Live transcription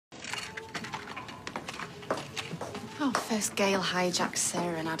Oh, first Gail hijacks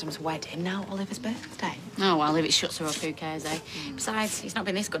Sarah and Adam's wedding, now Oliver's birthday. Oh, well, if it shuts her up, who cares, eh? Besides, he's not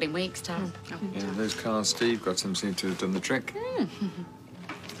been this good in weeks, Tom. Yeah, those cars Steve got him seem to have done the trick.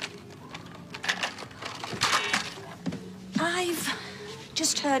 I've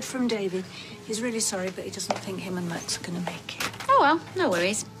just heard from David. He's really sorry, but he doesn't think him and Max are going to make it. Oh, well, no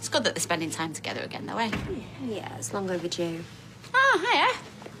worries. It's good that they're spending time together again, though, eh? Yeah, it's long overdue. Oh, hiya.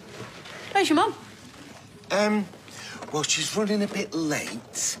 Where's your mum? Well, she's running a bit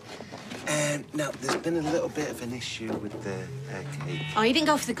late. Now, there's been a little bit of an issue with the cake. Oh, you didn't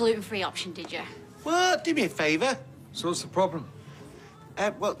go for the gluten-free option, did you? What? Do me a favour. So what's the problem?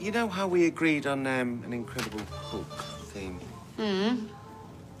 Well, you know how we agreed on an Incredible Hulk theme?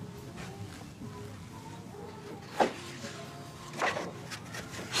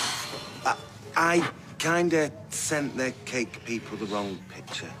 I kinda sent the cake people the wrong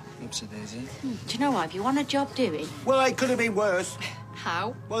picture. Oopsie daisy. Do you know what? If you want a job doing... Well, it could have been worse.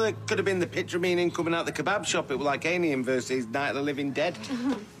 How? Well, it could have been the picture of me and him coming out the kebab shop. It was like Alien versus Night of the Living Dead.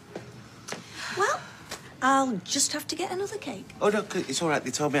 Well, I'll just have to get another cake. Oh, no, it's all right. They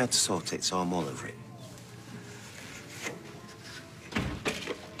told me how to sort it, so I'm all over it.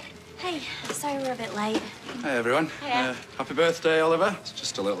 Hey, sorry we're a bit late. Hey, everyone. Hiya. Happy birthday, Oliver. It's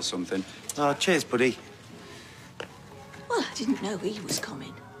just a little something. Oh, cheers, buddy. Well, I didn't know he was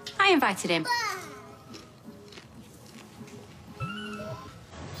coming. I invited him.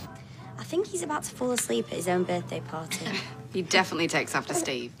 I think he's about to fall asleep at his own birthday party. He definitely takes after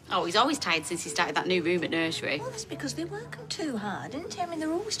Steve. Oh, he's always tired since he started that new room at nursery. Well, that's because they work him too hard, isn't it? I mean,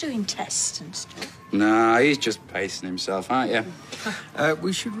 they're always doing tests and stuff. Nah, he's just pacing himself, aren't you?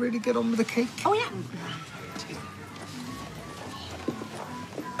 We should really get on with the cake. Oh, yeah.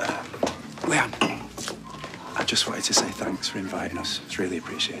 Leanne, I just wanted to say thanks for inviting us. It's really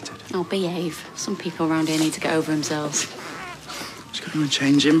appreciated. Oh, behave. Some people around here need to get over themselves. Just going to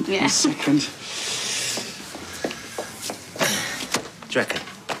change him in Yeah. a second. Do you reckon?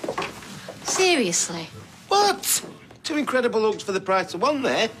 Seriously? What? 2 Incredible Hulks for the price of one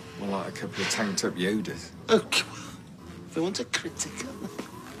there? Well, like a couple of tanked-up Yodas. Oh, come on. If they want a critical.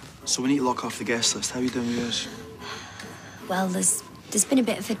 So we need to lock off the guest list. How are you doing with yours? Well, there's been a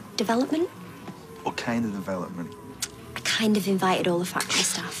bit of a development. What kind of development? I kind of invited all the factory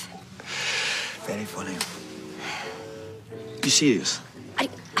staff. Very funny. You serious? I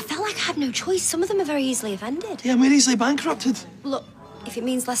felt like I had no choice. Some of them are very easily offended. Yeah, we're easily bankrupted. Look, if it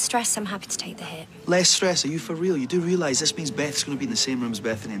means less stress, I'm happy to take the hit. Less stress, are you for real? You do realise this means Beth's going to be in the same room as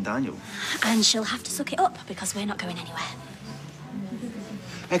Bethany and Daniel. And she'll have to suck it up because we're not going anywhere.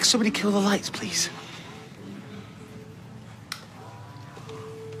 Can somebody kill the lights, please?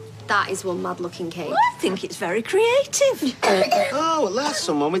 That is one mad-looking cake. Well, I think it's very creative. Oh, at last,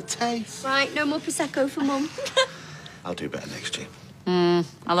 someone with taste. Right, no more Prosecco for Mum. I'll do better next year.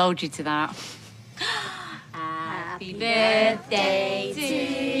 I'll hold you to that. Happy birthday to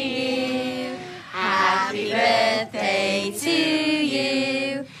you. Happy birthday to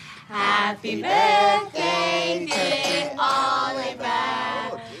you. Happy birthday, dear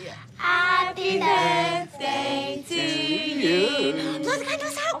Oliver. Happy birthday to you. Look, that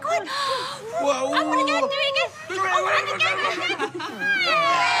does sound good. Whoa! I'm gonna get it, do it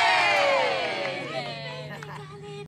again.